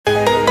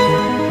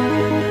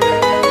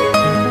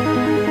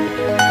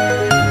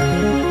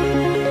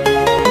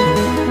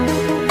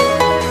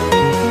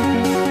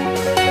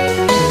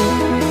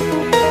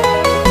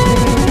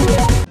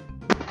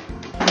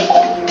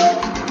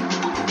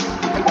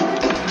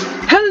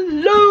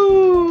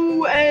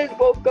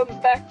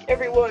back,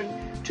 everyone,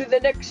 to the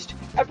next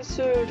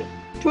episode,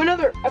 to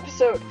another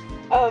episode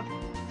of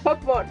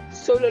Pokemon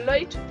Solar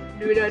Light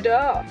Lunar.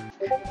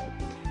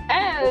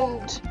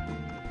 And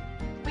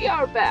we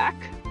are back,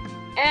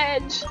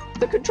 and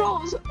the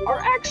controls are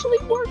actually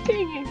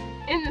working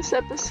in this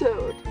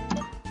episode.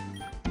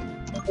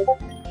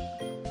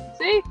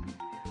 See?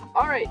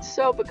 Alright,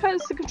 so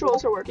because the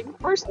controls are working,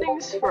 first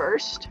things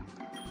first,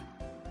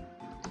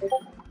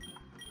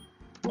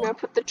 I'm gonna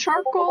put the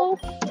charcoal,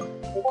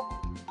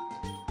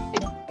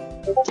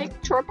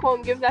 take charcoal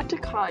and give that to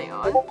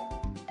Kion.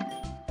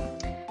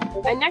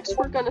 And next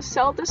we're gonna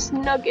sell this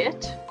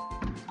nugget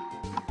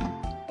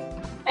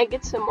and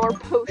get some more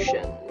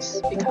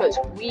potions because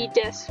we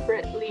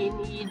desperately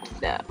need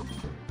them.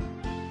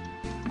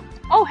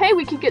 Oh hey,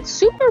 we can get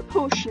super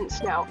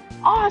potions now.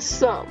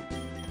 Awesome!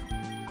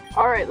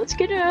 Alright, let's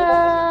get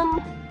how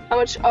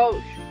much?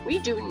 Oh, we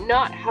do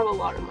not have a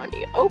lot of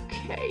money.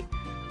 Okay.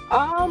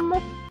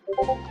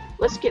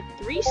 Let's get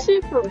 3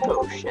 super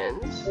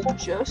potions,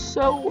 just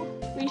so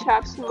we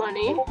have some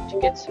money to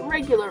get some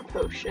regular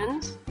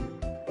potions.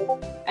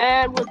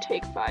 And we'll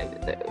take 5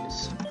 of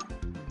those.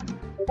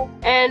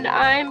 And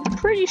I'm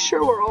pretty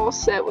sure we're all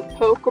set with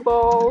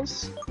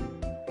Pokeballs.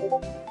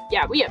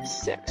 Yeah, we have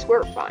 6,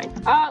 we're fine.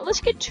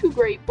 Let's get 2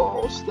 Great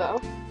Balls,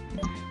 though.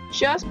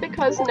 Just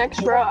because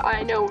next route,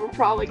 I know we're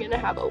probably gonna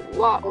have a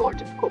lot more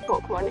difficult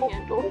Pokemon to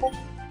handle.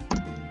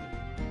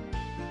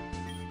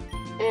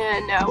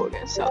 And now we're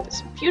gonna sell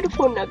this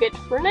beautiful nugget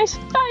for a nice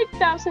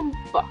 5,000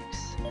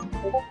 bucks.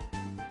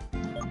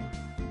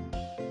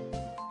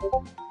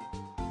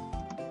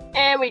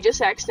 And we just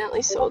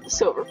accidentally sold the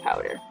silver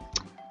powder.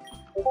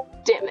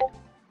 Damn it.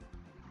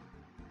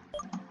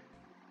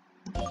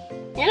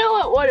 You know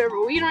what, whatever,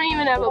 we don't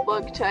even have a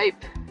bug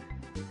type,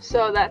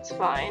 so that's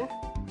fine.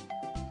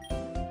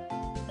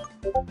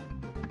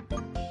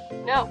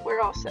 No, we're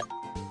all set.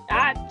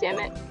 Ah, damn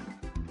it.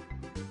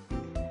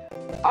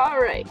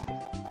 Alright.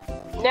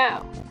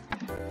 Now,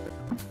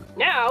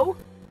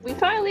 we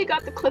finally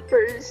got the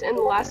clippers in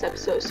the last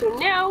episode, so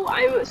now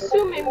I'm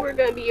assuming we're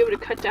going to be able to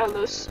cut down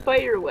those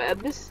spider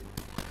webs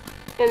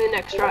in the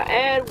next round.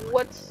 And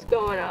what's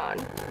going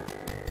on?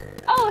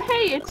 Oh,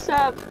 hey, it's,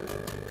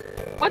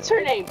 what's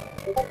her name?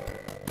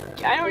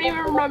 I don't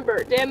even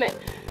remember, damn it.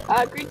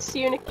 Great to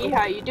see you, Nikki,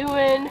 how you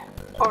doing?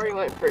 Already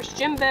went first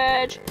gym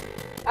badge.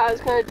 I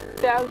was gonna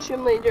battle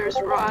gym leaders,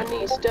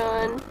 Ronnie's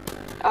done.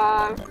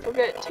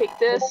 Forget, take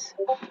this.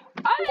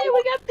 Hey,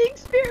 we got the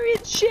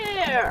experience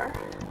share!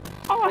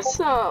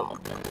 Awesome!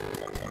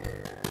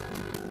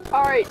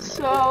 Alright,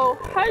 so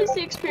how does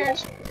the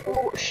experience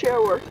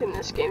share work in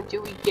this game?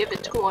 Do we give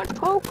it to one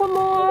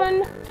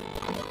Pokemon?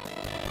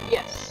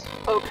 Yes.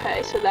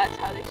 Okay, so that's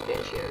how the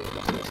experience share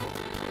works.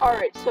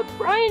 Alright, so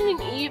Brian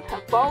and Eve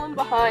have fallen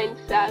behind,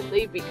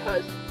 sadly,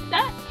 because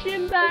that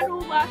gym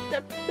battle last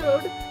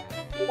episode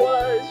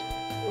was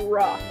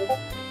rough.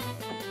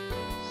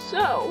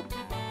 So,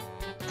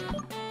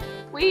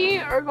 we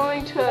are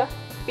going to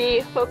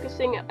be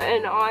focusing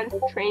on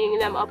training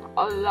them up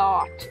a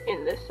lot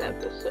in this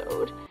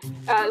episode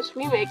as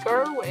we make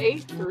our way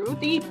through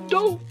the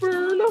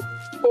Don't-Burn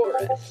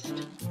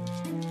Forest.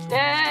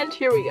 And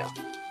here we go.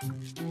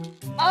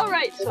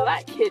 Alright, so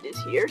that kid is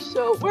here,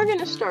 so we're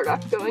gonna start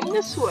off going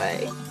this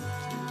way.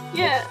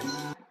 Yes.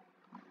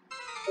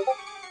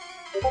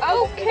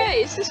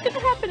 Okay, is this gonna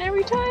happen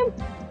every time?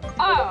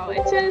 Oh,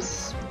 it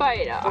says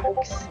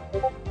Spidox.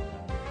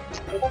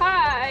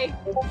 Hi!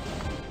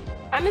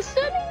 I'm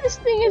assuming this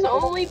thing is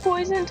only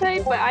poison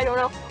type, but I don't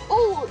know.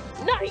 Oh,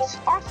 nice!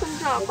 Awesome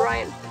job,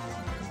 Brian.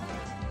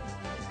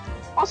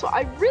 Also,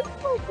 I really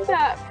like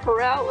that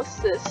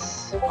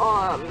paralysis,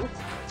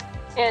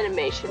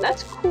 animation.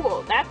 That's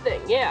cool. That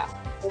thing, yeah.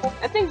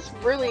 That thing's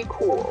really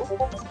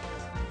cool.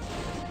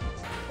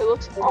 It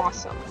looks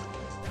awesome.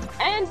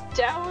 And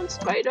down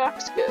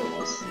Spidox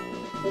goes.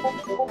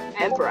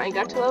 And Brian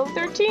got to level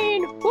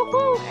 13!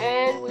 Woohoo!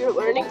 And we're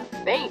learning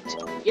Faint.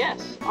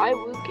 Yes, I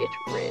will get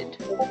rid.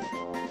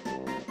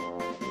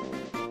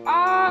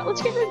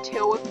 Let's get rid of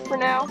Tail Whip for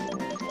now.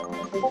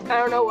 I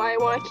don't know why I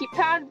want to keep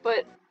Pad,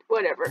 but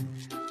whatever.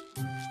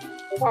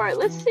 Alright,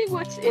 let's see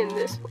what's in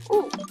this.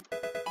 Ooh.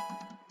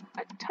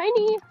 A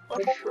tiny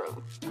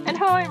mushroom. And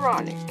how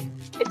ironic.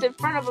 It's in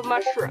front of a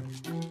mushroom.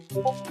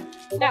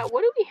 Now,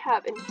 what do we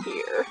have in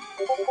here?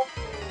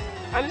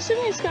 I'm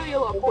assuming it's gonna be a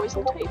lot of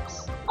poison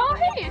types. Oh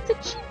hey, it's a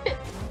Cheepit!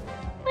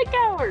 Like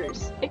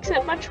ours,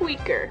 except much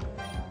weaker.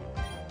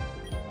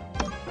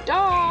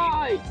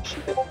 Die!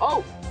 Cheepit.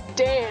 Oh,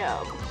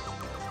 damn!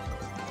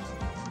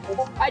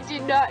 I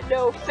did not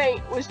know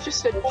Faint was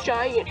just a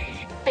giant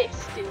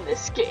fist in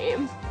this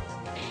game.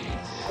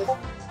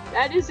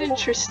 That is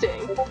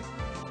interesting.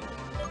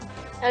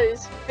 That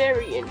is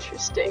very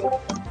interesting.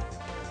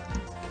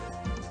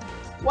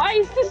 Why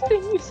is this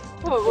thing using—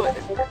 oh,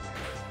 whatever.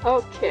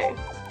 Okay.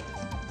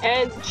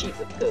 And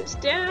G-Whip goes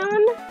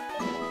down.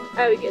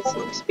 Now we get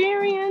some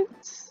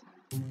experience.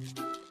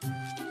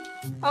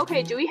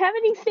 Okay, do we have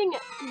anything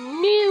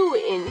new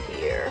in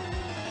here?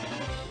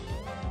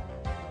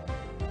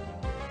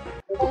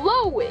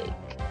 Glowing.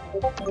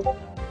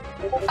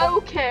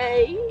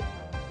 Okay.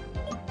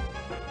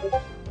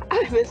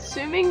 I'm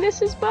assuming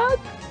this is bug?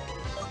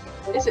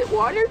 Is it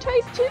water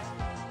type too?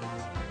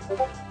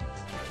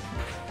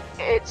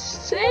 It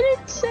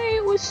didn't say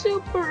it was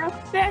super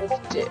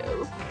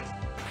effective.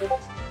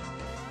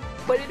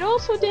 But it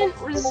also didn't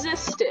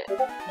resist it.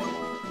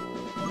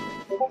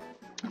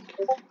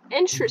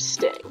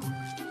 Interesting.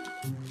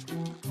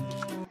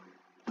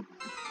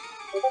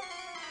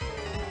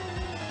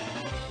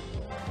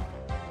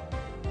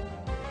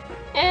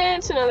 And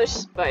it's another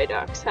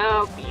Spidox.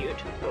 How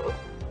beautiful.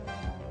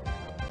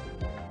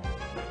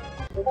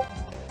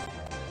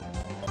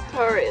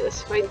 Alright,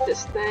 let's fight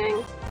this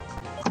thing.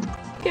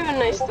 Give it a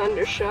nice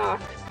thunder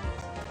shock.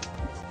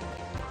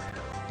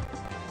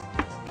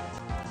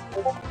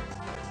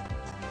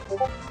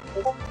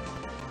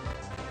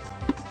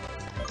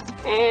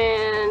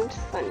 And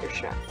thunder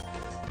shock.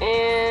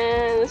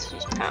 And let's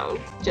use pound,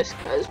 just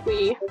because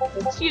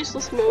it's a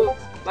useless move.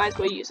 Might as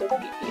well use a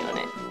PP on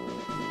it.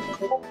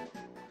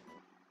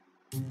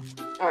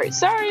 Alright,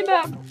 sorry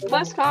about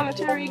less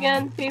commentary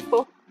again,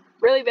 people.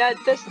 Really bad.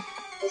 This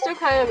still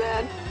kind of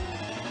bad.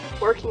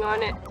 Working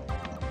on it.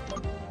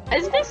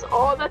 Is this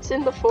all that's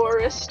in the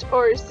forest,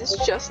 or is this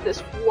just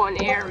this one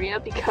area?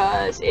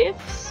 Because if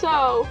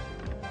so,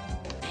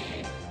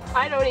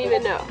 I don't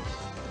even know.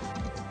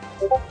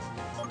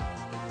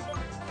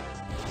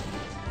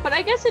 But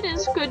I guess it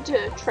is good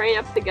to train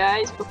up the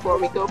guys before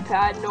we go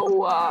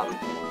battle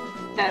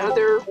that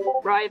other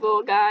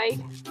rival guy.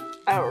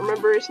 I don't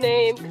remember his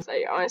name because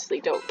I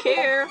honestly don't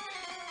care.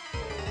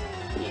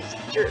 He's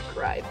a jerk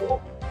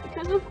rival.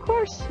 Because of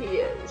course he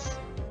is.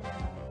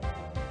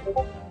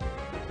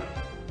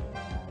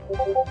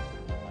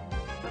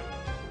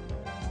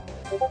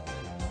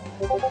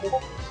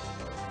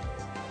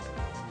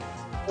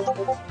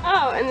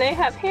 Oh, and they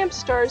have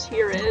hamsters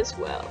here as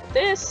well.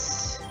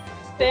 This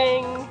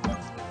thing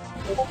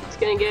is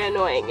gonna get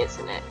annoying,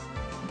 isn't it?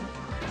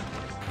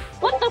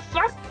 What the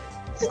fuck?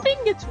 This thing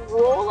gets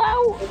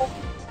rollout?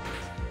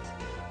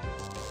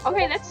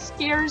 Okay, that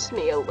scares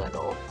me a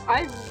little.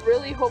 I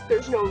really hope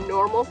there's no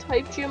normal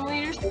type gym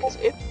leaders, because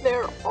if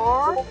there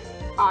are,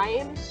 I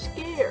am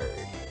scared.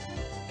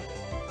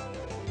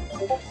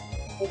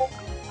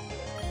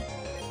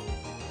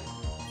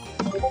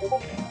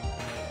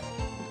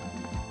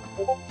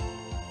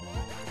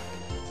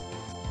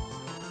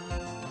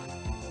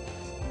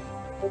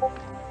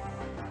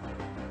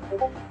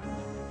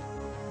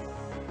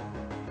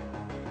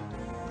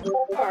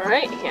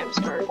 Alright,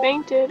 hamster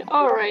fainted.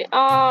 Alright,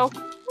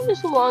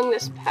 just along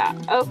this path.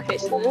 Okay,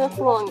 so there's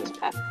nothing along this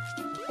path.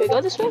 Can we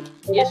go this way?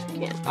 Yes, we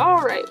can.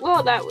 Alright,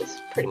 well, that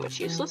was pretty much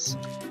useless.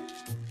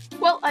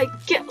 Well,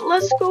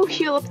 let's go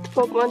heal up at the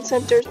Pokemon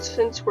Center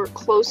since we're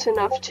close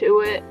enough to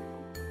it.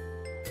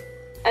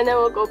 And then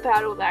we'll go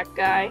battle that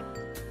guy.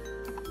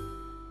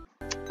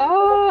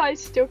 Oh, I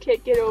still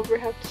can't get over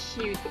how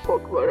cute the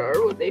Pokemon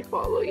are when they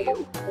follow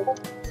you.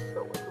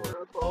 So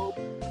adorable.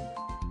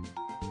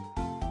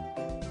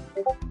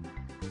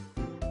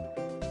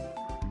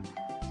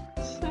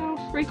 So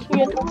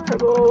freaking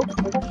adorable.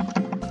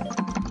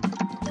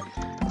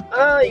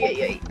 Oh,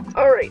 yeah.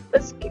 Alright,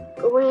 let's keep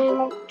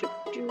going.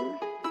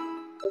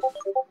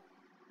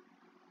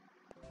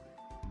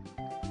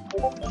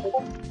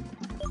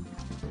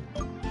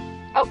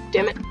 Oh,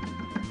 damn it.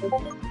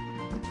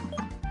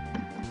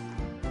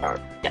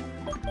 Yeah.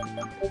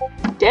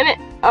 Damn it.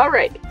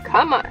 Alright,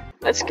 come on.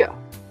 Let's go.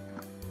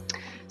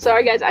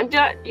 Sorry guys, I'm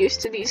not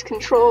used to these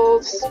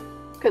controls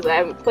because I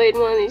haven't played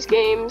one of these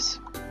games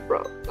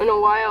in a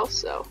while,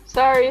 so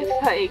sorry if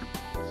I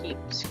keep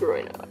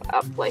screwing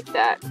up like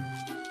that.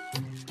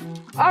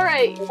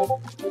 Alright,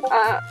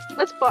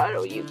 let's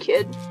battle you,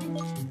 kid.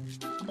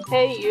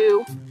 Hey,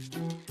 you.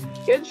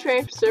 You're the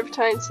trainer for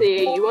Serpentine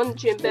City. You won the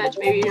gym badge,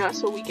 maybe you're not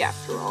so weak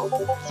after all.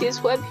 See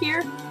this web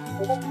here?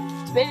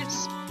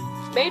 It's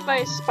made by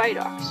a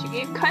Spidox.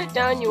 You can cut it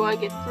down, you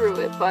want to get through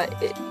it, but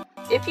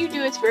if you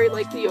do, it's very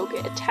likely you'll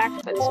get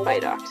attacked by the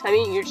Spidox. I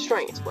mean, you're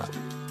destroying its web.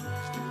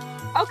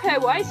 Okay,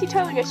 why is he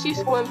telling us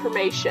useful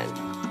information?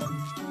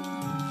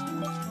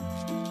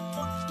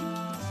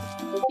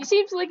 He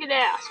seems like an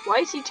ass. Why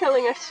is he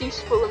telling us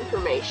useful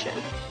information?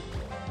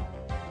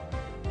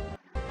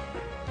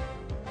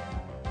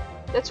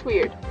 That's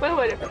weird, but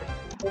whatever.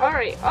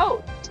 Alright,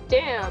 oh,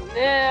 damn,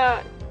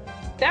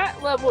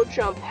 that level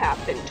jump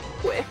happened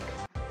quick.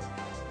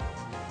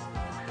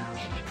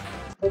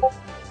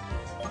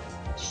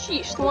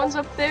 Sheesh, the ones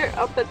up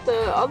at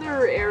the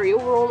other area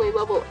were only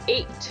level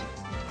 8.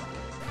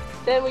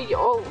 Then we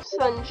all of a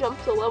sudden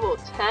jumped to level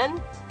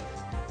 10?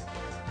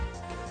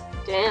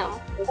 Damn.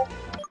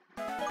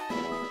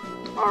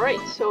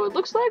 Alright, so it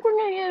looks like we're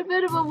gonna get a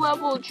bit of a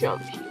level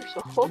jump here, so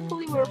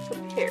hopefully we're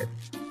prepared.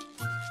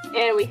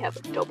 And we have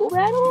a double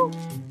battle?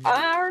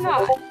 Or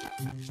not.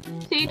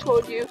 See,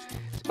 told you.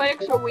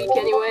 Spikes are weak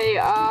anyway.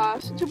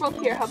 Since we're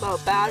both here, how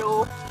about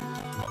battle?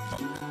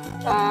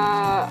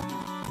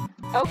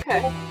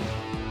 Okay.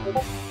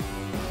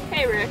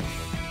 Hey, Rick.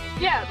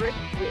 Yeah, Rick.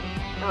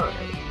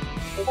 Alright.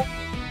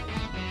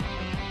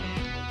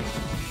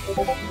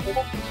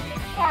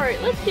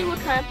 Alright, let's see what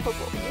kind of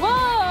purple.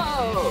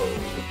 Whoa!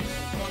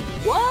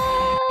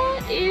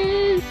 What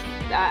is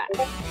that?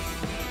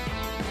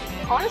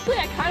 Honestly,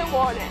 I kind of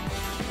want it.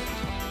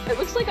 It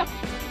looks like a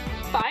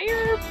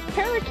fire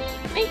parakeet,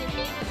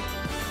 maybe?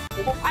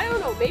 I don't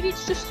know, maybe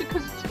it's just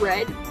because it's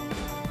red.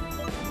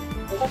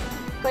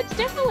 But it's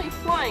definitely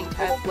flying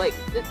type, like,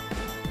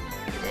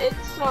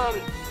 it's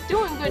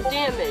doing good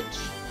damage.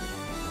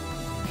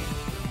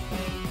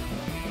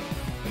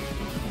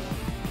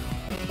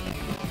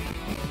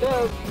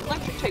 The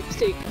electric type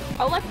mistake.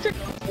 Electric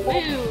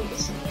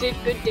moves did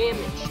good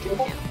damage to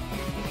him.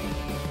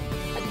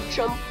 A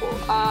jumper.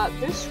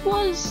 This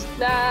was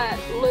that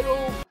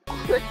little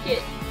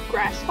cricket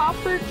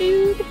grasshopper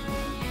dude.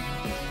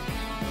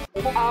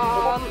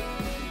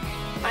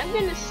 I'm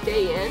gonna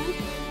stay in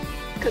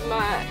because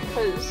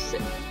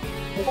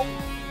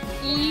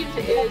Eve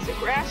is a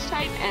grass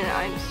type and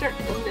I'm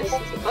certain this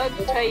is a bug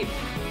type.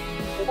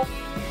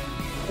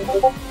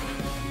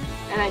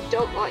 And I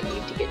don't want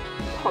Eve to get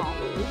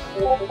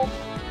pummeled.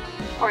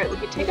 Alright, we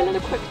can take another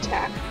quick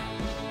attack.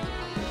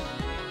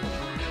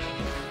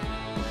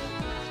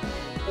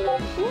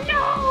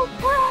 No,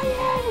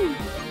 Brian!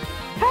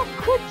 How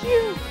could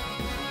you?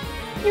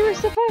 You were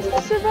supposed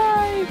to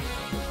survive!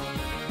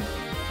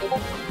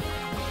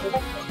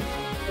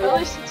 At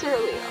least it's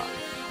early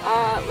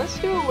on. Let's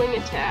do a wing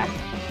attack.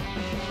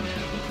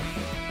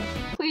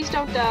 Please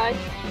don't die.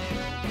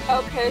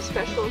 Okay,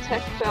 special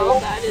attack fell,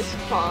 that is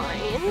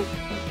fine.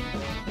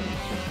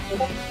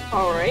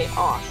 Alright,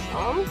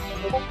 awesome.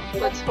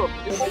 Let's hope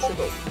this isn't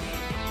a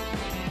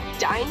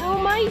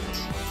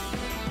dynamite?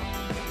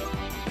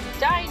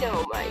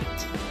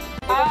 Dynamite.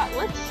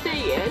 Let's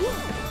stay in.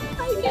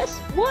 I guess,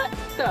 what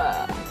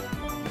the?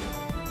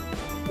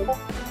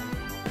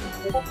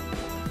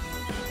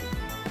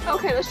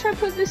 Okay, let's try to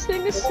put this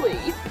thing to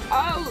sleep.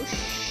 Oh,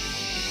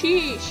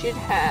 sheesh, it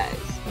has.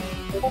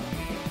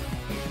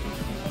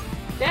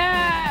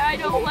 Nah, I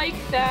don't like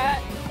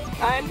that.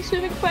 I'm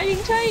assuming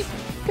fighting type,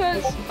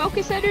 because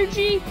focus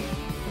energy.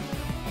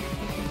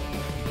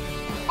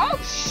 Oh,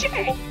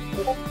 shit!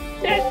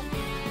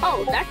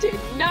 That did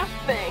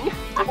nothing.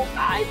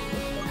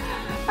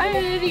 I'm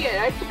an idiot.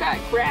 I forgot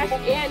grass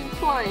and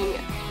flying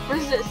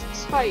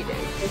resists fighting.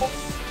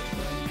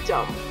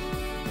 Dumb.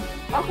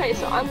 Okay,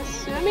 so I'm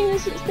assuming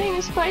this thing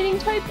is fighting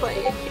type, but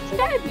it's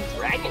gotta be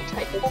dragon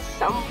type at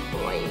some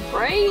point,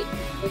 right?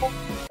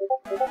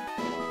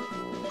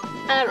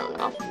 I don't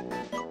know.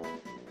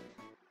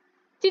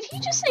 Did he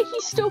just say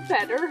he's still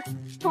better?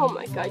 Oh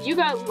my god, you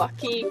got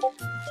lucky.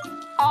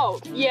 Oh,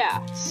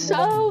 yeah,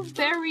 so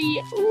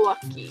very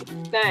lucky.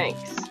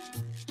 Thanks.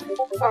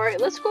 Alright,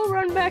 let's go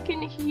run back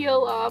and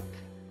heal up.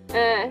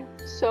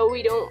 So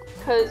we don't,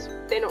 because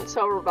they don't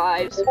sell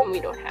revives when we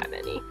don't have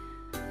any.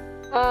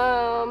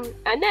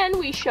 And then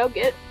we shall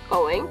get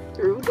going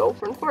through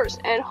Dolphin Forest.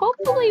 And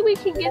hopefully we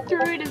can get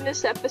through it in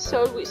this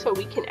episode so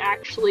we can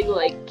actually,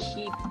 like,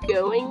 keep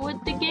going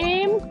with the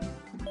game.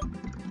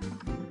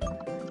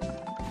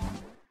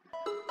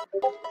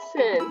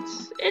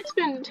 Since it's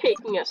been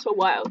taking us a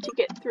while to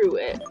get through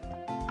it.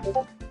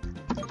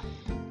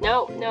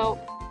 No.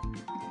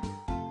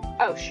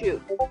 Oh,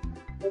 shoot.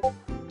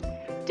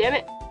 Damn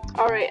it.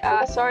 Alright,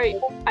 sorry.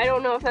 I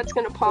don't know if that's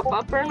gonna pop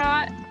up or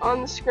not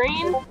on the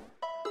screen.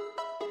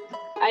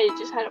 I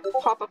just had a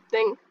pop-up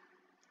thing.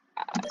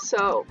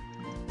 So,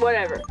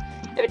 whatever.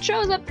 If it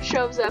shows up, it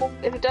shows up.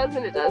 If it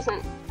doesn't, it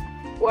doesn't.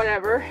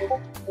 Whatever.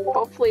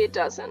 Hopefully it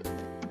doesn't.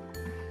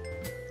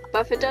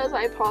 But if it does,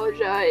 I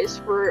apologize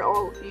for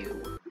all of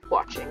you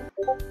watching.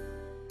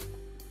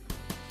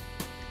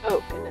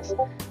 Oh, goodness.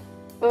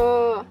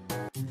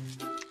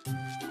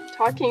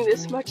 Talking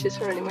this much is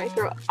hurting my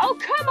throat. Oh,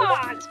 come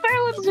on!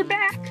 Spider webs are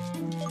back!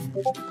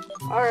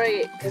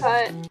 Alright,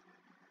 cut.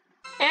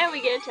 And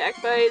we get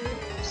attacked by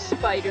the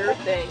spider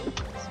thing.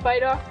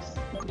 Spidox?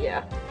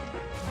 Yeah.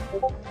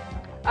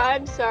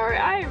 I'm sorry,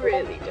 I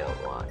really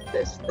don't want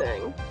this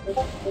thing.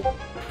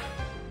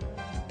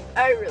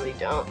 I really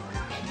don't.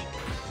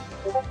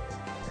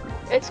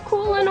 It's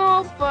cool and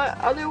all, but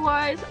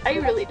otherwise, I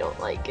really don't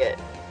like it.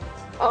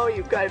 Oh,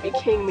 you've got to be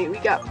kidding me. We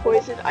got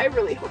poisoned. I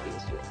really hope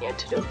there's no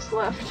antidotes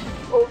left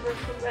over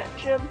from that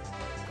gym.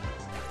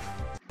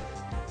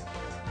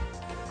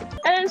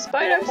 And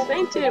Spidox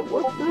fainted.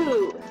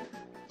 Woohoo!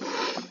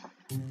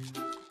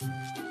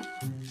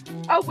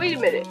 Oh, wait a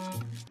minute.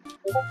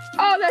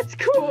 Oh, that's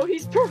cool.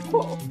 He's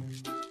purple.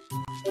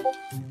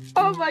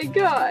 Oh my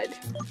god.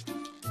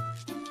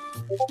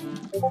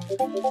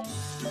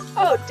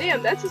 Oh,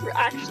 damn. That's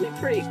actually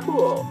pretty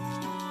cool.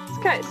 It's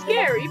kind of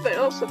scary, but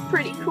also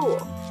pretty cool.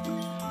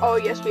 Oh,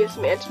 yes, we have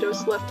some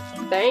antidotes left.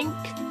 Thank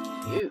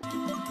you.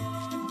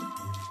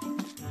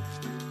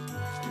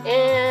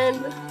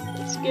 And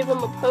let's give him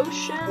a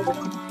potion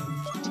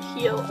to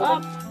heal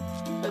up,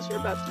 because we're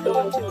about to go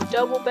into a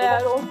double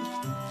battle.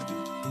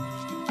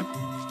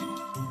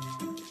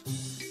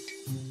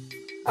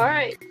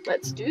 Alright,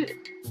 let's do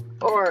it.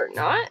 Or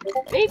not,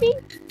 maybe?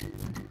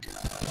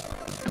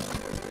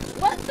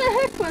 What the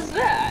heck was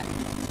that?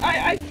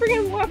 I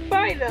freaking walk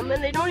by them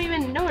and they don't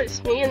even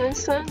notice me, and then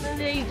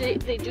suddenly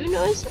they do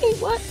notice me?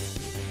 What?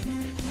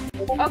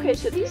 Okay,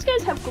 so these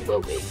guys have glow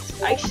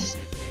wings. I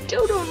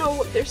still don't know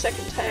what their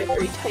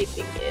secondary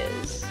typing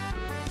is.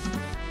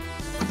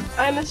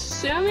 I'm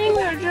assuming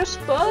they're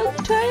just bug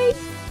type?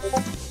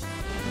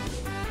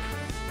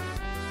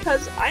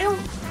 Because I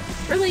don't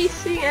really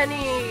see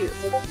any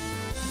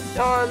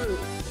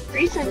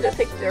reason to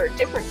think they're a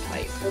different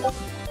type.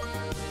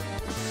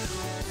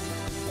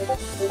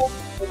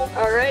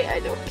 Alright, I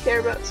don't care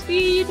about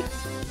speed.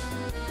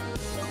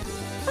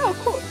 Oh,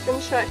 cool,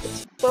 Slingshot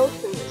hits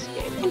both in this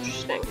game.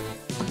 Interesting.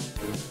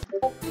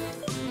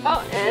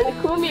 Oh, and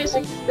the cool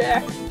music's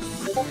back.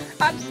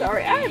 I'm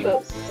sorry, I am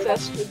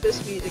obsessed with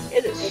this music.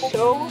 It is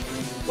so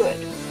good.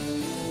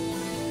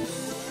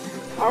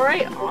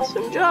 Alright,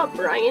 awesome job,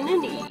 Brian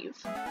and Eve.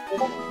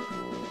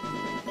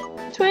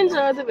 Twins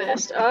are the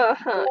best.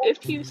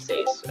 If you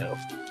say so.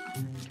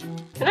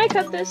 Can I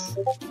cut this?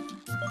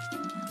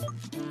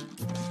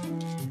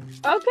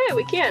 Okay,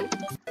 we can.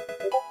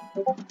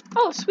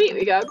 Oh, sweet,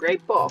 we got a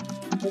great ball.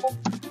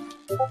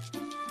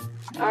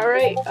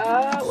 Alright,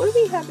 what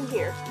do we have in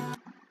here?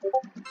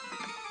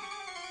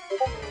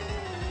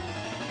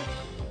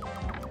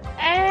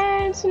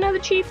 And it's another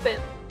cheat bit.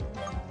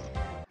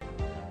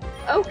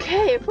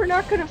 Okay, if we're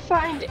not gonna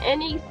find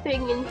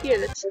anything in here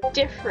that's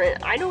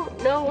different, I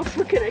don't know if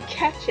we're gonna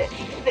catch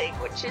anything,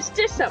 which is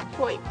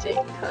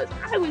disappointing, because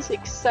I was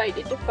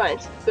excited to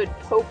find some good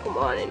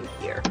Pokemon in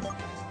here.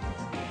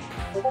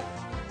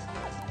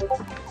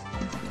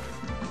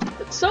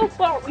 But so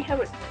far, we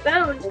haven't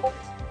found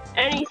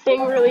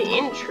anything really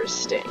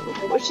interesting,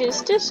 which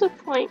is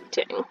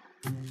disappointing.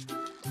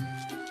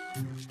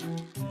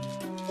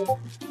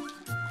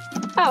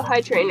 Oh,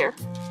 hi, trainer.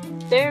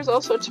 There's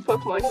all sorts of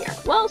Pokemon here.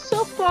 Well,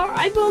 so far,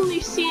 I've only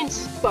seen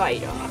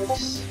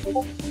Spidox.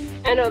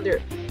 And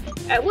other...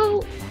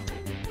 well...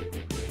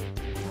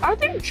 Are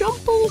there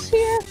Jumples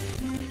here?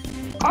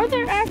 Are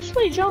there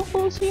actually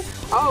Jumples here?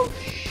 Oh,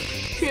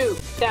 shoot.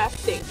 That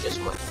thing just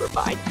went for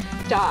mine.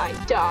 Die,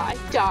 die,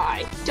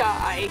 die,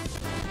 die.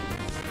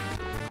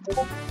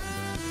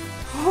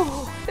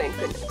 Oh, thank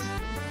goodness.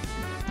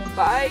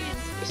 Bye.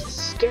 This is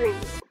scaring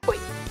me.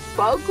 Wait,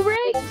 Bug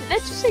Ray? Did that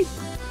just say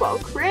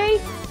Bug Ray?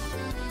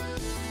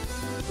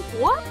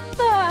 What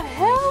the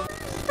hell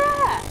is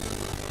that?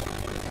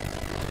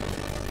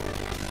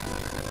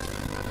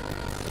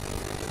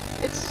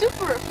 It's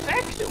super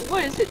effective.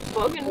 What is it,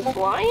 bug and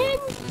flying?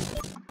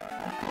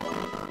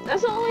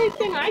 That's the only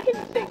thing I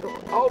can think of.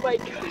 Oh my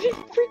god, it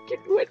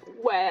freaking went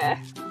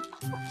where?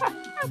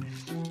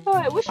 Oh,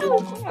 I wish they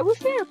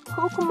had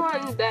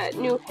Pokemon that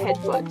knew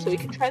Headbutt, so we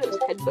could try those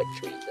Headbutt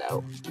trees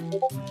out.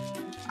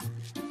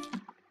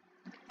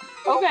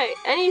 Okay,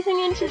 anything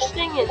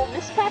interesting in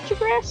this patch of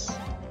grass?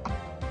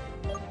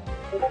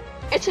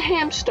 It's a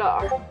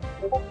hamster.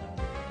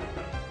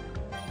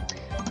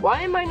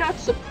 Why am I not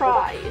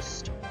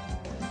surprised?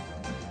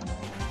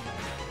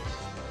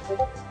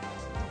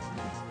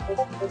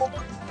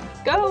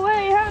 Go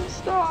away,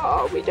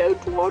 hamster! We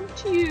don't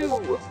want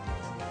you!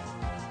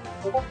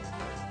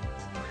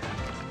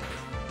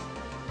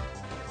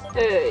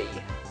 Hey.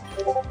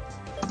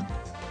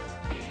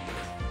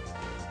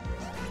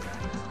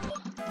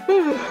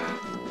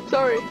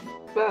 Sorry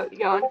about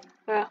yawn.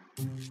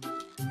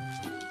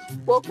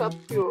 Woke up a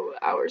few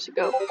hours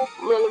ago.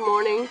 Another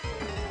morning.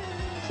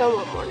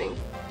 Somewhat morning.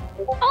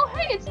 Oh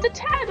hey, it's the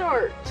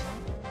Tadart!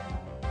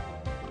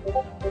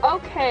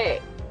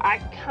 Okay, I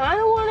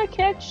kinda wanna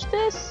catch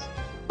this,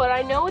 but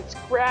I know it's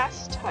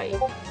grass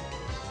type.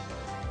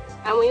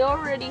 And we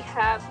already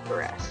have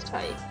grass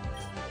type.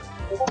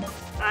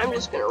 I'm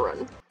just gonna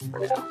run for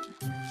now.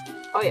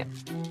 Oh yeah.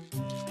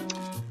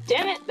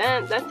 Damn it,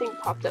 that thing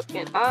popped up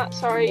again.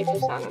 Sorry if you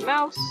saw my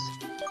mouse.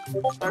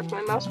 Sorry if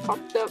my mouse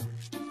popped up.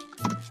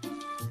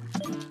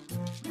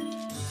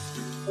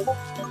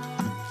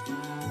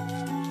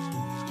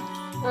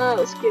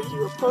 This gives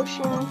you a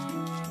potion.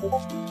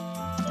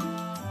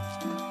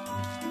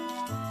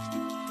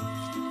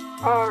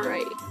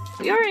 Alright.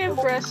 We already have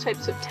grass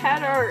types of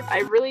Tadart. I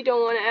really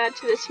don't want to add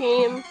to the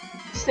team,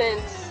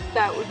 since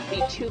that would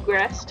be 2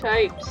 grass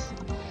types.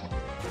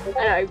 And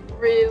I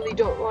really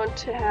don't want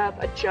to have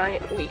a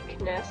giant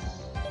weakness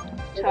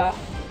to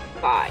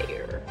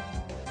fire.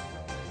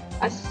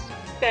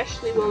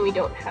 Especially when we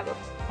don't have a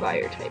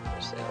fire type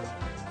ourselves.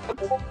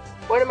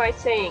 What am I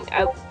saying?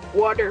 A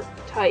water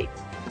type.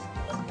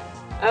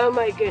 Oh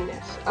my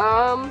goodness.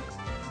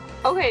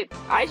 Okay,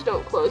 eyes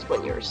don't close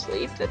when you're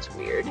asleep. That's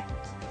weird.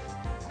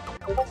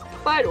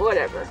 But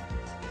whatever.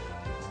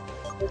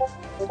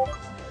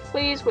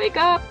 Please wake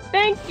up.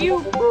 Thank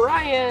you,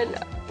 Brian.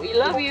 We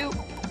love you.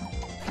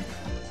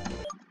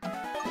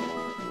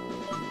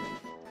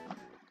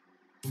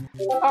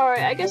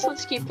 Alright, I guess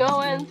let's keep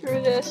going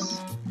through this.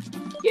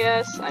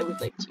 Yes, I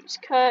would like to use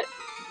cut.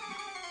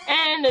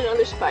 And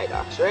another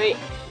Spidox, right?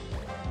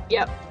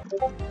 Yep.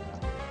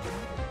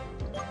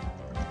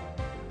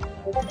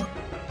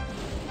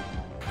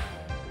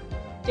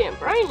 Damn,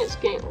 Brian is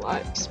getting a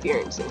lot of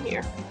experience in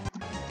here.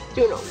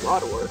 Doing a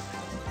lot of work.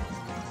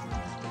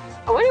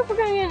 I wonder if we're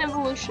gonna get an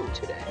evolution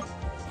today.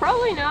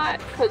 Probably not,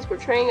 because we're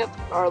training up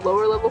our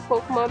lower level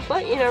Pokemon,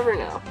 but you never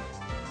know.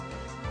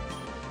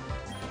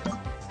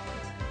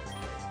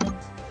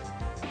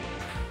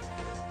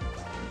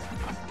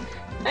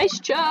 Nice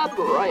job,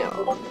 Ryan.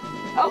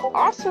 Oh,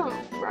 awesome!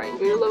 Ryan,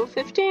 you're level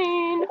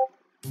 15.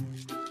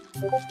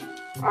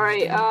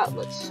 Alright,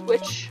 let's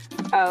switch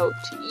out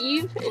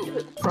Eve into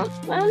the front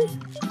then.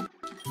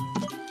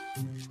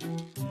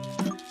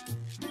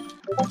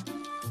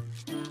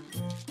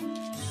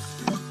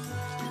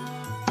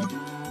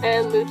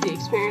 And move the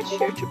experience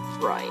share to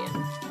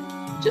Brian,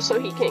 just so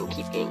he can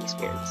keep getting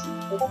experience.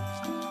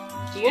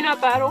 Do you not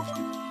battle?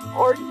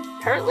 Or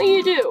apparently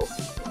you do.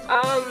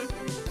 I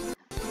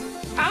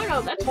don't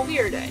know, that's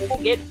weird. I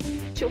get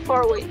too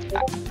far away.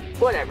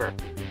 Whatever.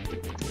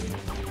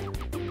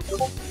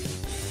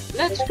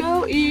 Let's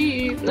go,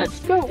 Eve! Let's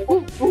go!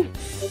 Woo, woo.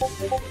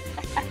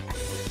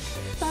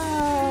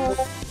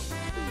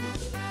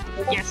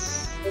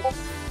 Yes!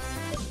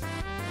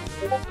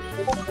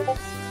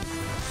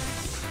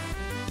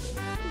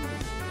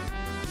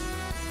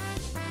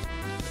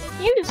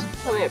 He is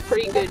becoming a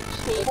pretty good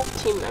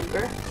team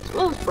member, as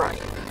well as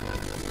Brian,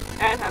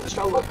 and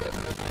Hamster will work with.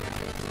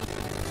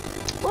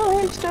 Well,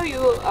 Hamster, you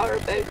are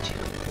about to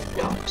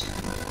not.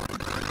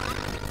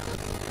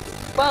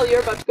 Well,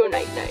 you're about to go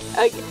night-night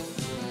again.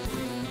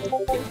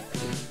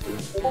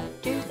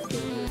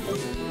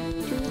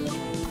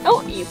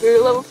 Oh,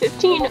 you're level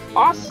 15.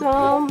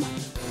 Awesome.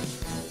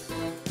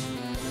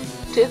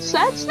 Did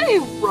that say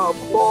rub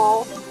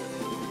ball?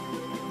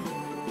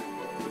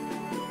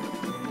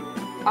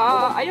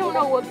 I don't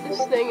know what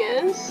this thing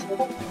is.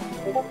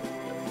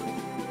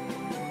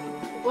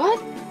 What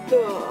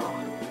the?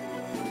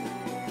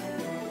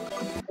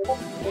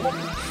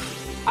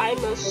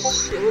 I'm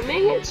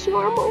assuming it's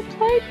normal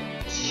type,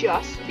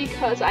 just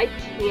because I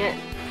can't.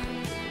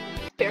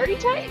 Fairy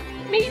type,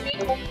 maybe?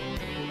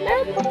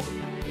 Then?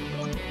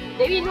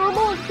 Maybe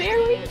normal and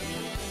fairy?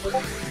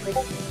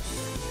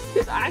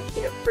 Because I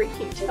can't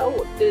freaking tell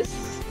what this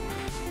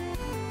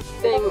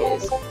thing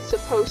is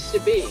supposed to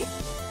be.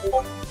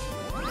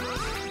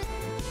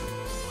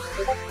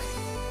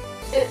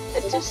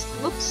 It just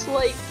looks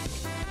like...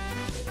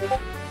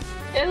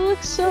 It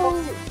looks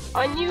so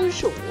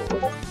unusual.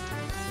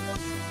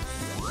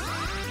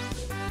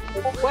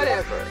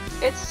 Whatever.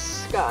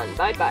 It's gone.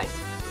 Bye-bye.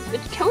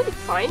 Can we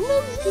find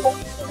them?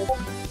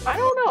 I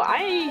don't know.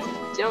 I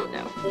don't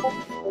know.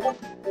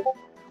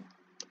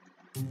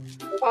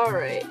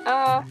 Alright,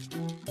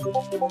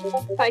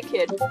 hi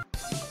kid.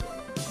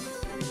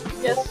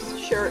 Yes,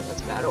 sure,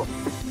 let's battle.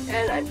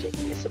 And I'm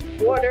taking a sip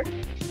of water,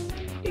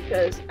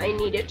 because I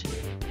need it.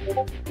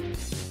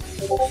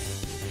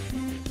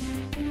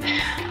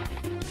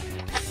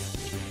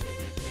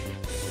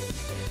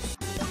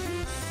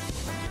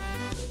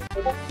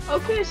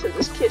 Okay, so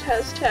this kid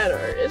has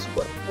Tadar as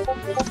well.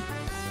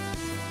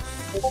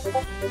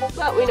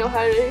 But we know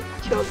how to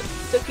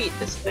defeat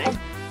this thing.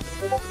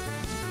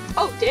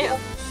 Oh, damn.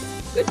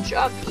 Good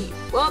job, Eve.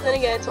 Well, then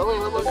again, it's only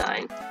level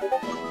 9.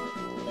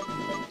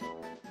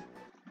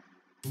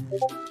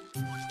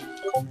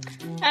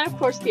 And of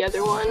course, the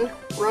other one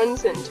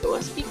runs into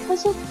us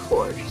because, of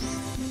course.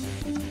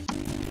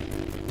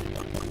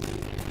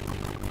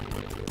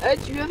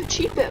 Do you have a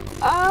cheap imp?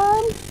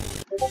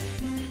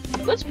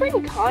 Let's bring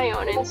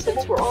Kion in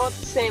since we're all at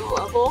the same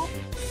level.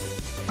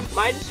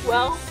 Might as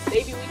well.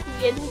 Maybe we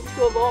can get him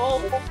to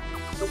evolve.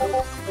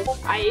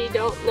 I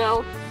don't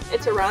know.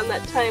 It's around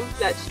that time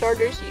that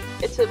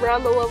it's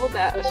around the level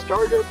that a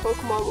starter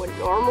Pokemon would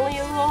normally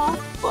evolve,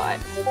 but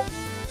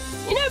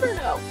you never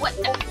know. What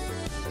the?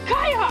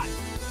 Kion!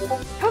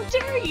 How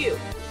dare you!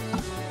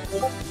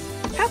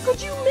 How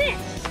could you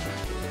miss?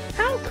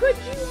 How could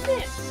you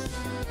miss?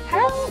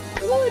 How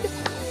could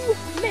you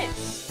miss?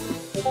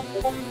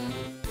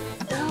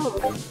 Oh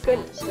my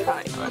goodness,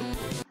 Kion.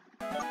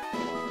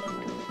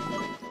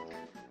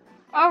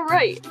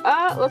 Alright,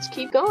 let's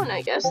keep going,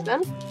 I guess,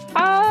 then.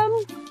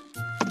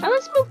 Now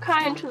let's move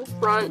Kion to the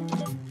front.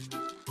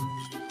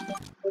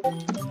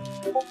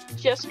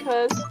 Just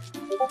cause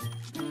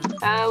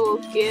I will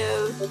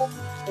give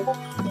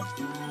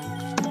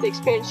the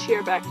experience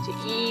share back to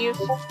Eve.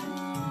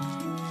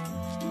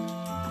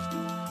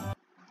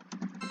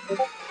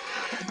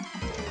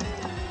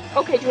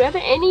 Okay, do we have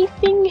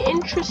anything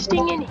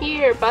interesting in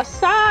here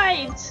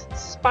besides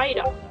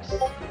Spidox?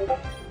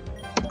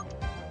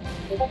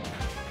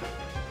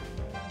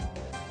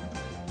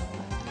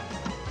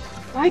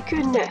 My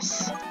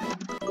goodness,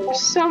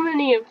 there's so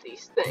many of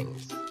these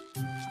things.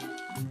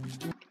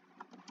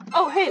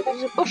 Oh hey,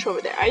 there's a bush over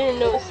there. I didn't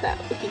notice that.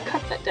 We can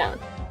cut that down.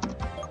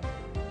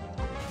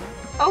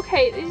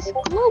 Okay, these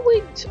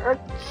glowwigs are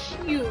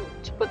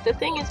cute, but the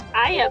thing is,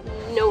 I have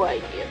no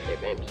idea if they're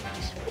going to be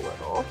useful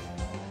at all.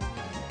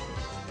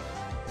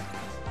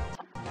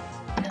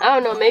 I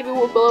don't know, maybe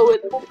we'll go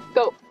with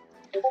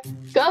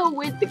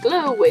the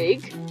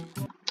glowwig.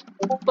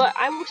 But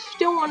I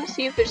still want to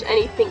see if there's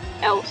anything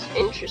else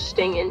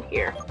interesting in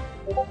here.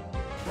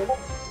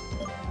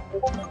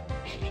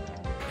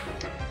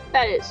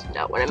 That is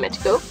not what I meant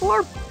to go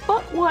for,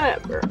 but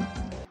whatever.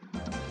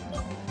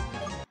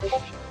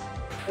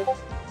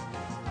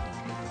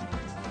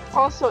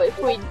 Also, if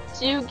we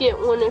do get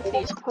one of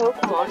these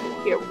Pokemon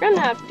in here, we're gonna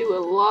have to do a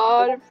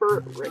lot of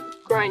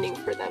grinding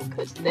for them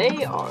because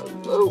they are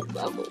low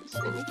levels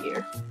in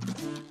here.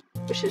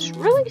 Which is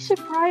really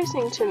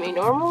surprising to me.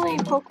 Normally,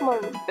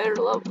 Pokemon are better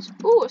levels.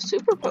 Ooh, a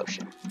Super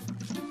Potion.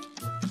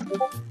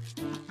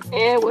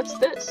 And what's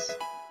this?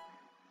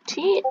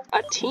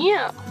 A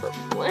Tia for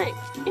Flank.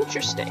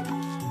 Interesting.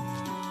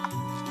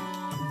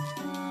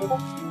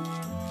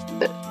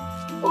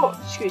 Oh,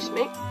 excuse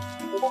me.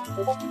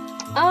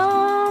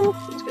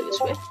 Let's go this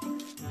way.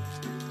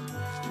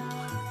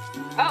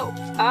 Oh,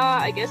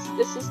 I guess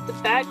this is the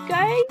bad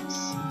guys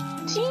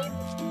team?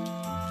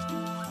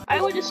 I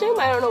would assume.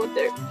 I don't know what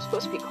they're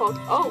supposed to be called.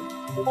 Oh,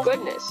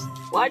 goodness.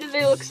 Why do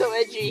they look so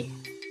edgy?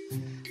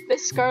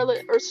 Miss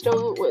Scarlet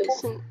Earthstone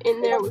was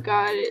in there. We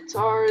got it. It's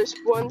ours.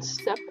 One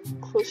step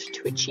closer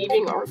to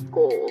achieving our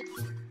goal.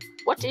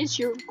 What is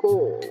your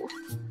goal?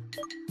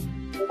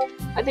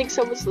 I think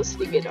someone's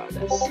listening in on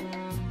us.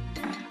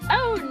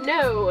 Oh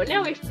no!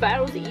 Now we've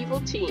battled the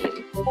evil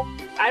team.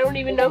 I don't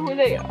even know who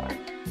they are.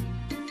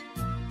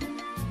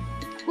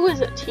 Who is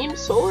it? Team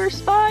Solar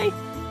Spy?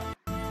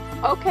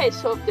 Okay,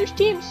 so if there's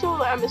Team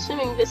Solar, I'm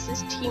assuming this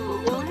is Team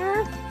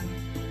Lunar.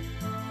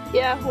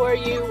 Yeah, who are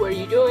you? What are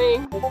you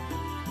doing?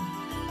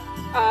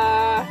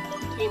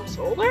 Team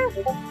Solar?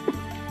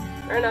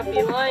 Better not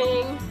be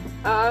lying.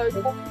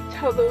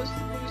 Tell those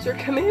loser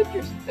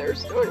commanders their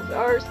stone is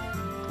ours.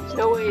 There's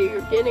no way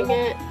you're getting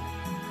it.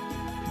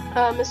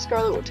 Miss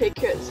Scarlet will take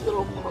care of this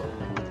little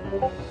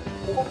punk.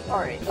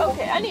 Alright,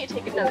 okay, I need to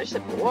take another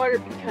sip of water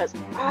because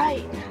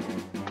I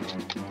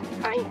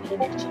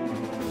need it.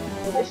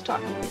 This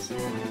talking is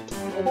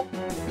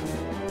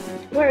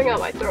wearing out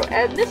my throat,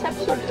 and this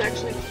episode is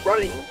actually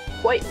running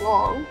quite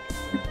long.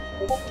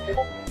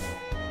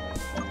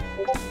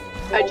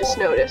 I just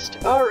noticed.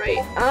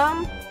 Alright,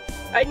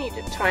 I need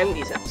to time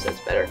these episodes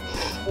better.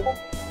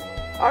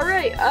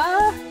 Alright,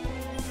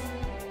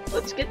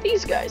 let's get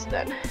these guys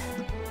then.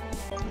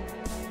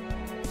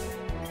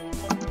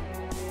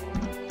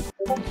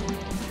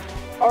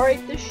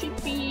 Alright, this should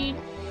be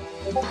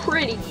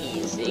pretty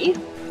easy.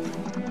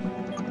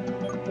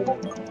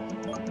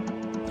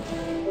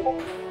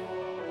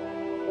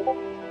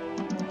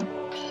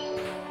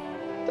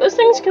 Those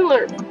things can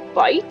learn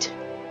Bite?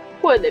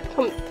 What, they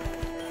become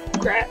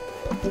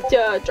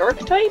Dark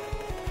type?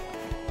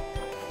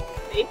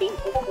 Maybe?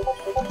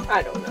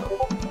 I don't know.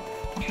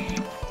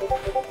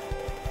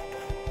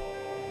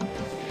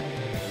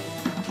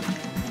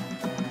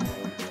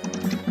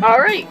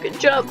 Alright, good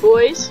job,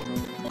 boys.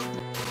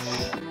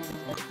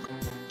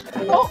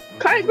 Oh,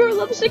 Kyogre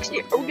level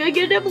 60. Are we gonna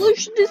get an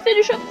evolution to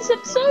finish up this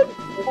episode?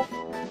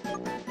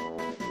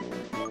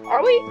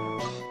 Are we?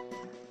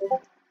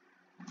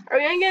 Are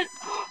we gonna get...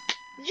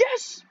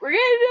 Yes! We're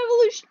getting an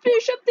evolution to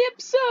finish up the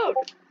episode!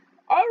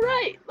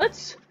 Alright,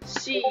 let's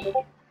see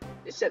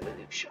this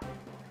evolution.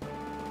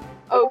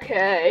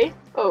 Okay,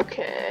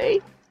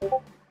 okay.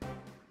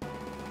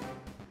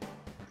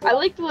 I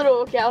like the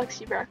little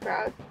galaxy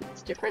background.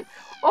 It's different.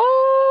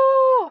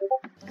 Oh!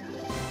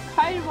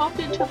 Kai evolved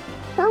into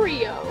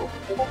Purio.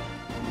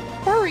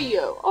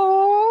 Purio.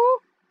 Oh!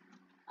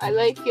 I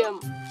like him.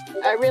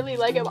 I really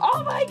like him.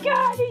 Oh my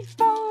god, he's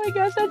following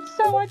us. That's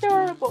so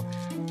adorable.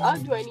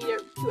 Do I need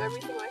to do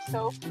everything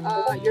myself?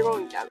 You're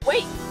going down.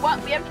 Wait, what?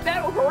 We have to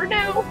battle her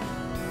now?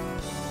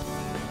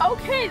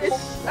 Okay,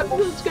 this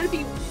episode's gonna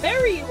be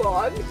very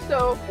long,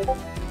 so...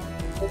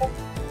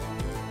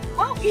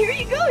 Well, here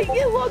you go. You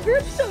get a longer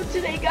episode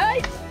today,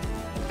 guys.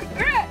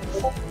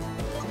 Congrats.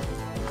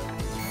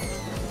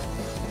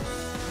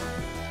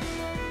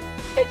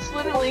 It's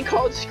literally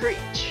called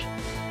Screech.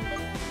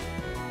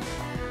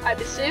 I'm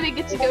assuming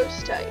it's a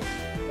ghost type.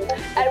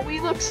 And we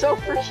look so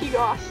freaking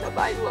awesome.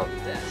 I love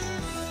this.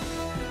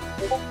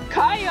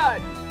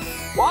 Kion!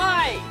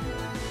 Why?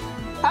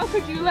 How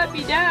could you let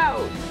me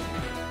down?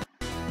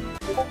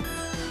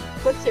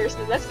 But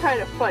seriously, that's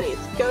kind of funny.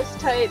 It's a ghost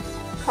type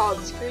called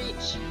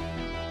Screech.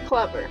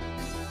 Clever.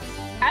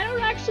 I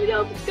don't actually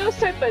know if it's ghost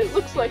type, but it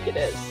looks like it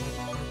is.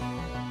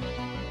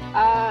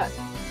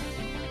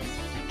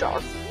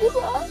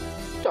 Darkula?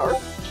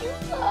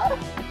 Darkula?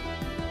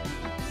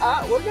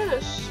 We're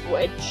gonna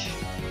switch.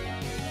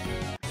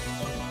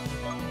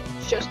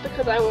 Just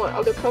because I want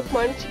other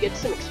Pokemon to get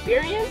some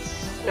experience.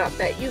 Not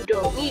that you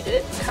don't need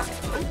it.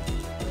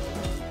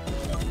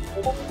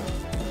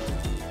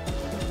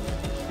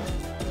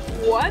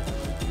 What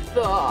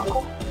the?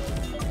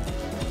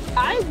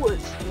 I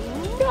was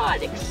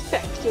not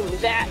expecting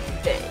that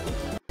thing.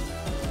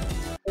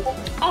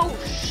 Oh,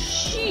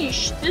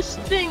 sheesh. This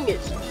thing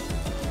is...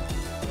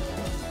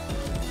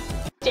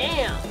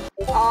 Damn.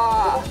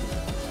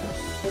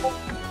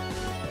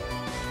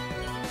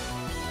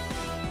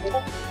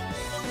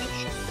 We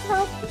should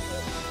probably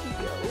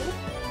heal.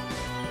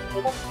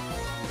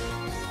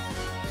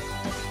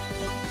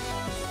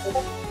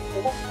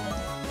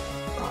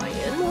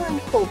 Ryan, and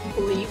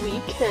hopefully we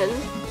can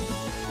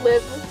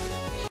live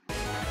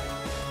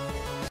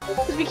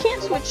Because we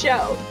can't switch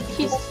out.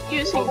 He's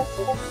using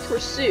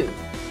Pursue.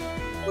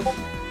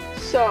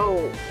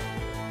 So,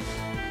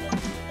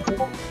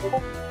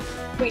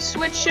 if we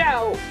switch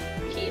out,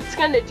 it's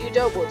gonna do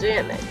double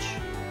damage.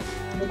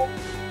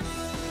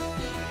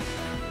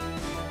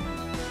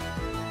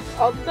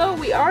 Although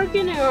we are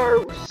getting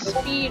our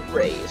speed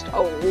raised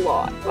a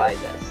lot by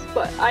this,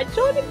 but I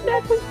don't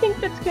exactly think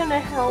that's gonna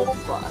help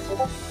us.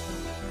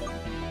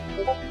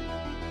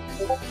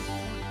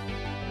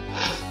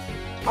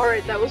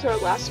 Alright, that was our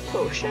last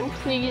potion.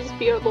 Please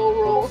be a low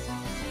roll.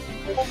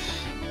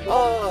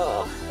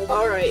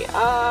 Alright,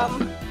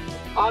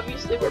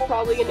 obviously we're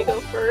probably gonna go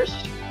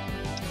first.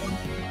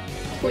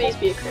 Please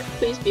be a crit,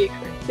 please be a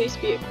crit, please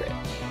be a crit.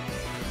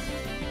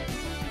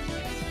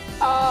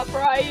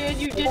 Brian,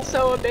 you did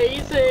so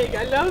amazing!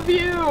 I love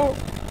you!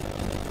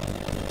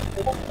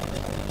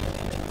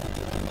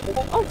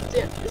 Oh,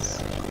 damn, this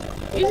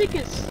music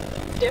is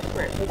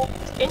different.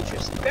 It's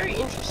interesting, very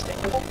interesting.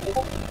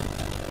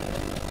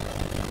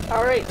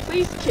 Alright,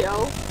 please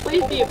kill.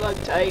 Please be a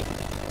bug type.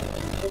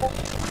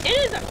 It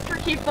is a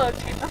freaking bug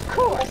type, of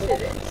course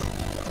it is.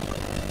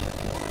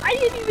 I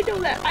didn't even know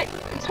that.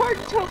 It's hard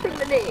to tell from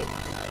the name.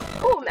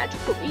 Oh,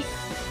 magical leap.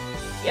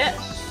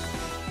 Yes.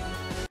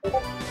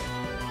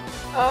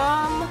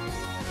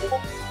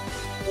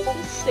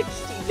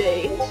 60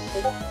 base.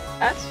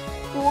 That's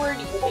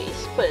 40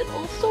 base, but it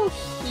also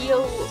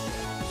heals.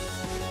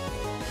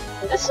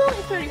 This is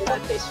only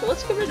 35 base, so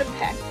let's get rid of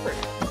Peck for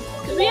now.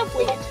 Because we have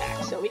wing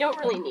attack, so we don't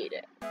really need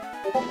it.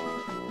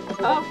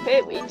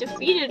 Okay, we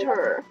defeated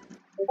her.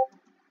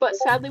 But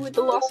sadly with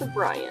the loss of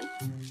Brian.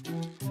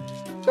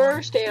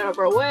 Grr, stay out of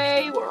our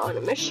way. We're on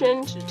a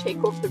mission to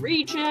take over the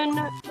region.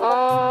 Do you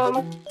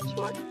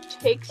want to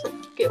take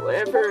some, get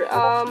whatever,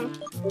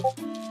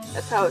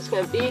 that's how it's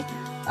gonna be.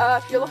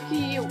 If you're lucky,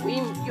 you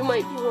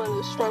might be one of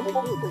the strong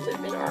people who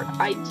live in our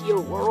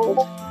ideal world.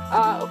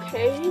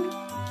 Okay.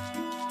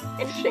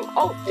 Interesting.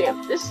 Oh,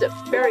 damn, this is a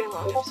very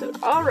long episode.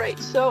 Alright,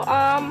 so,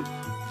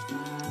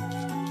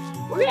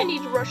 we're gonna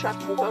need to rush off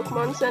to the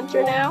Pokemon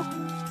Center now.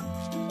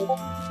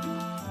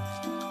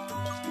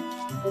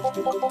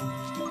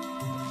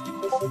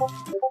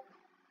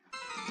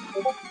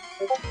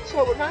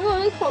 So we're gonna go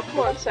to the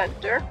Pokemon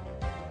Center,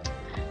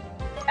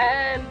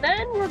 and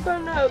then we're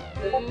gonna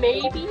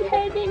maybe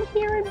head in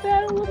here and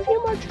battle a few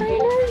more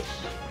trainers.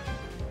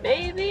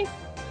 Maybe.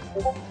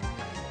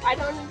 I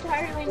don't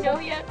entirely know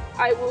yet.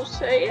 I will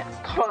say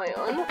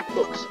Kion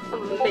looks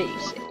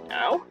amazing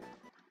now.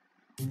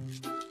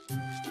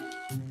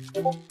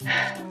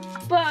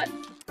 But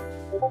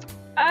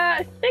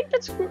I think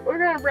we're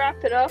gonna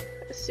wrap it up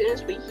as soon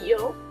as we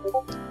heal,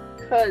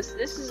 because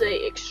this is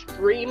a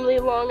extremely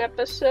long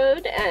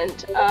episode,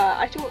 and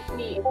I don't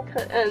need,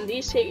 and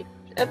these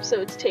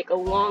episodes take a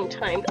long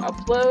time to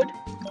upload.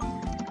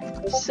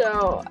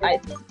 So I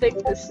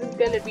think this is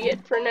gonna be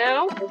it for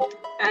now,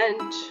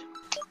 and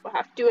we'll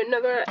have to do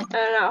another,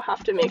 and I'll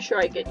have to make sure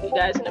I get you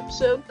guys an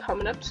episode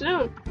coming up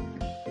soon.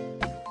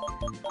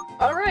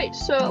 Alright,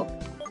 so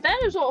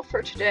that is all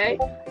for today,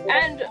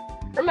 and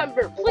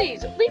remember,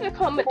 please leave a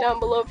comment down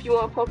below if you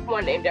want a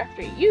Pokemon named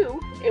after you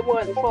in one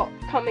of the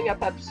coming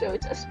up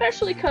episodes,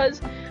 especially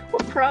because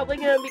we're probably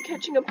going to be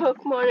catching a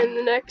Pokemon in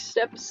the next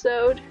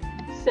episode,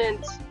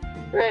 since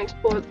we're going to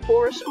explore the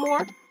forest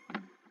more.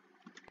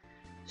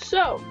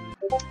 So,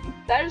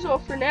 that is all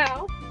for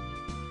now.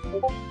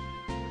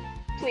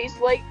 Please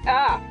like,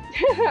 I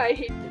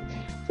hate this.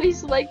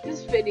 Please like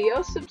this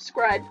video,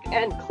 subscribe,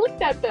 and click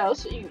that bell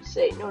so you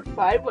stay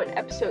notified when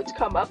episodes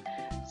come up.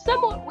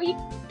 Somewhat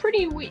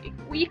pretty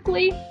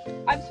weekly.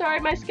 I'm sorry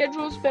my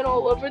schedule's been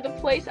all over the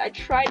place. I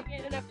try to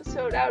get an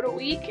episode out a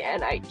week,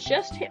 and I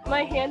just hit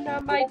my hand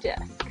on my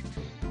desk.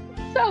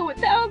 So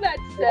with all that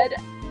said,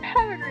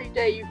 have a great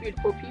day, you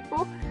beautiful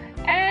people,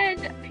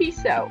 and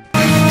peace out.